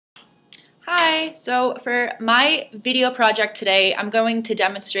Hi, so for my video project today, I'm going to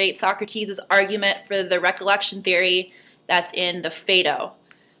demonstrate Socrates' argument for the recollection theory that's in the Phaedo.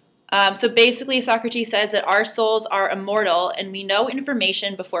 So basically, Socrates says that our souls are immortal and we know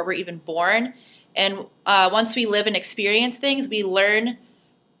information before we're even born. And once we live and experience things, we learn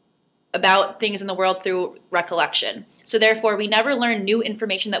about things in the world through recollection. So therefore, we never learn new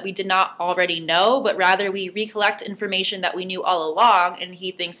information that we did not already know, but rather we recollect information that we knew all along, and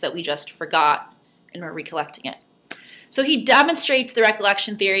he thinks that we just forgot and we're recollecting it. So he demonstrates the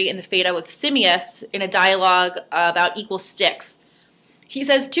recollection theory in the Phaedo with Simmias in a dialogue about equal sticks. He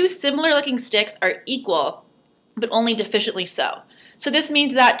says two similar-looking sticks are equal, but only deficiently so. So this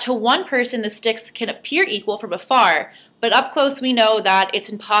means that to one person, the sticks can appear equal from afar, but up close we know that it's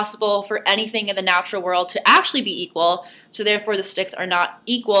impossible for anything in the natural world to actually be equal, so therefore the sticks are not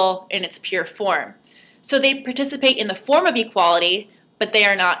equal in its pure form. So they participate in the form of equality, but they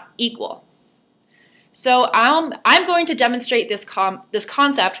are not equal. So I'm going to demonstrate this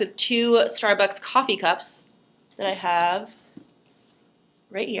concept with two Starbucks coffee cups that I have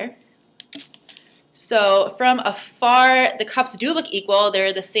right here. So from afar, the cups do look equal.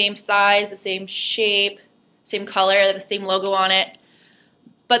 They're the same size, the same shape, same color, the same logo on it.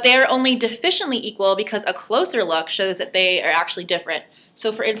 But they are only deficiently equal because a closer look shows that they are actually different.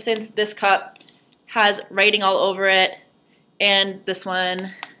 So for instance, this cup has writing all over it, and this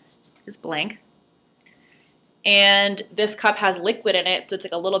one is blank. And this cup has liquid in it, so it's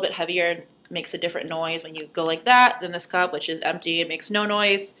like a little bit heavier and makes a different noise when you go like that than this cup, which is empty. It makes no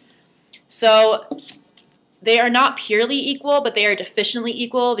noise. So they are not purely equal, but they are deficiently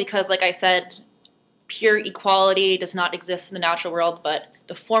equal because, like I said, pure equality does not exist in the natural world, but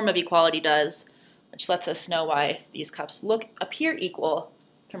the form of equality does, which lets us know why these cups appear equal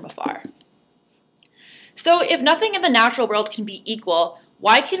from afar. So if nothing in the natural world can be equal,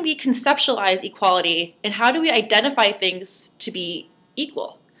 why can we conceptualize equality, and how do we identify things to be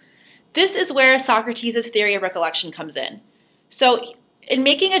equal? This is where Socrates' theory of recollection comes in. So in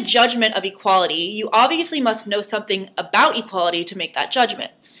making a judgment of equality, you obviously must know something about equality to make that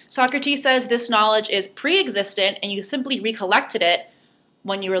judgment. Socrates says this knowledge is pre-existent and you simply recollected it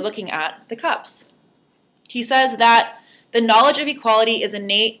when you were looking at the cups. He says that the knowledge of equality is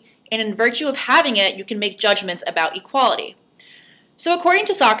innate, and in virtue of having it, you can make judgments about equality. So according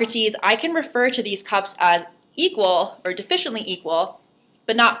to Socrates, I can refer to these cups as equal or deficiently equal,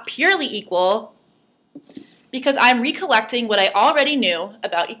 but not purely equal, because I'm recollecting what I already knew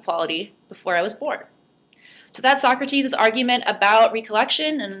about equality before I was born. So that's Socrates' argument about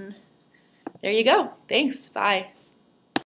recollection, and there you go. Thanks. Bye.